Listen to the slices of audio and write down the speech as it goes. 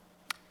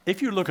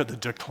if you look at the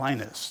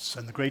declinists,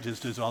 and the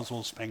greatest is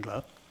Oswald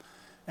Spengler,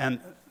 and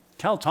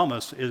Cal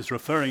Thomas is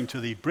referring to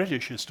the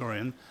British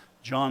historian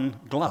John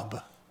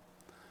Glubb,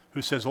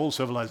 who says all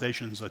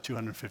civilizations are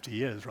 250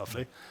 years,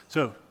 roughly.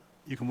 So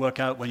you can work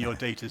out when your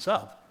date is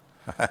up.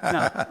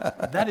 Now,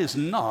 that is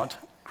not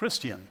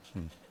Christian.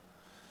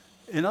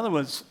 In other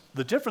words,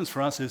 the difference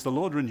for us is the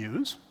Lord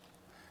renews,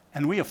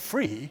 and we are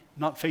free,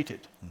 not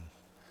fated.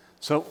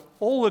 So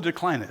all the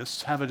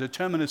declinists have a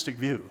deterministic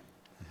view.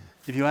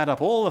 If you add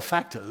up all the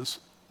factors,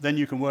 then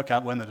you can work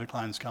out when the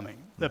decline's coming.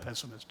 They're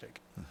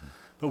pessimistic.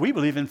 But we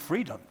believe in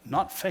freedom,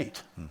 not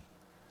fate.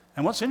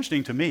 And what's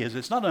interesting to me is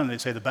it's not only,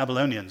 say, the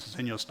Babylonians, it's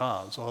in your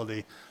stars, or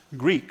the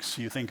Greeks,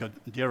 you think of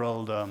dear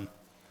old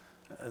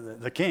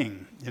the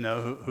king,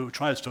 who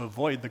tries to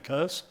avoid the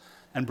curse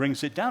and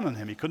brings it down on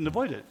him. He couldn't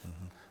avoid it.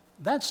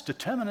 That's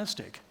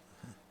deterministic.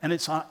 And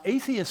it's our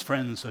atheist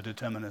friends that are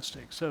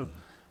deterministic. So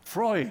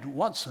Freud,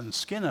 Watson,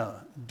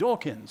 Skinner,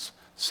 Dawkins,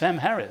 Sam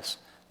Harris,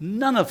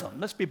 none of them,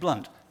 let's be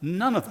blunt,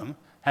 none of them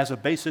has a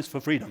basis for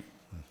freedom.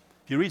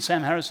 If you read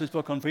Sam Harris's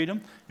book on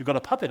freedom, you've got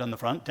a puppet on the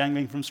front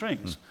dangling from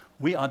strings.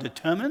 We are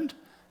determined,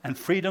 and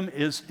freedom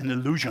is an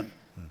illusion.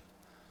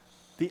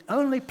 The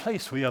only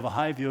place we have a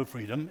high view of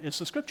freedom is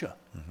the Scripture,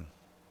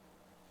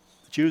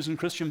 the Jews and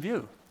Christian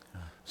view.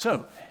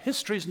 So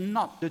history's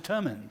not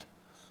determined.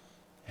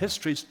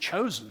 History's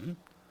chosen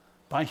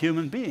by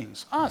human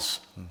beings,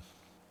 us.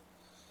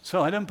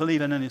 So I don't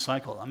believe in any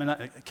cycle. I mean,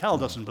 Cal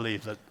doesn't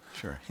believe that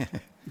Sure.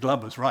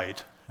 Glubb was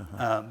right,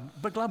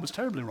 but Glubb was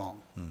terribly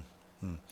wrong.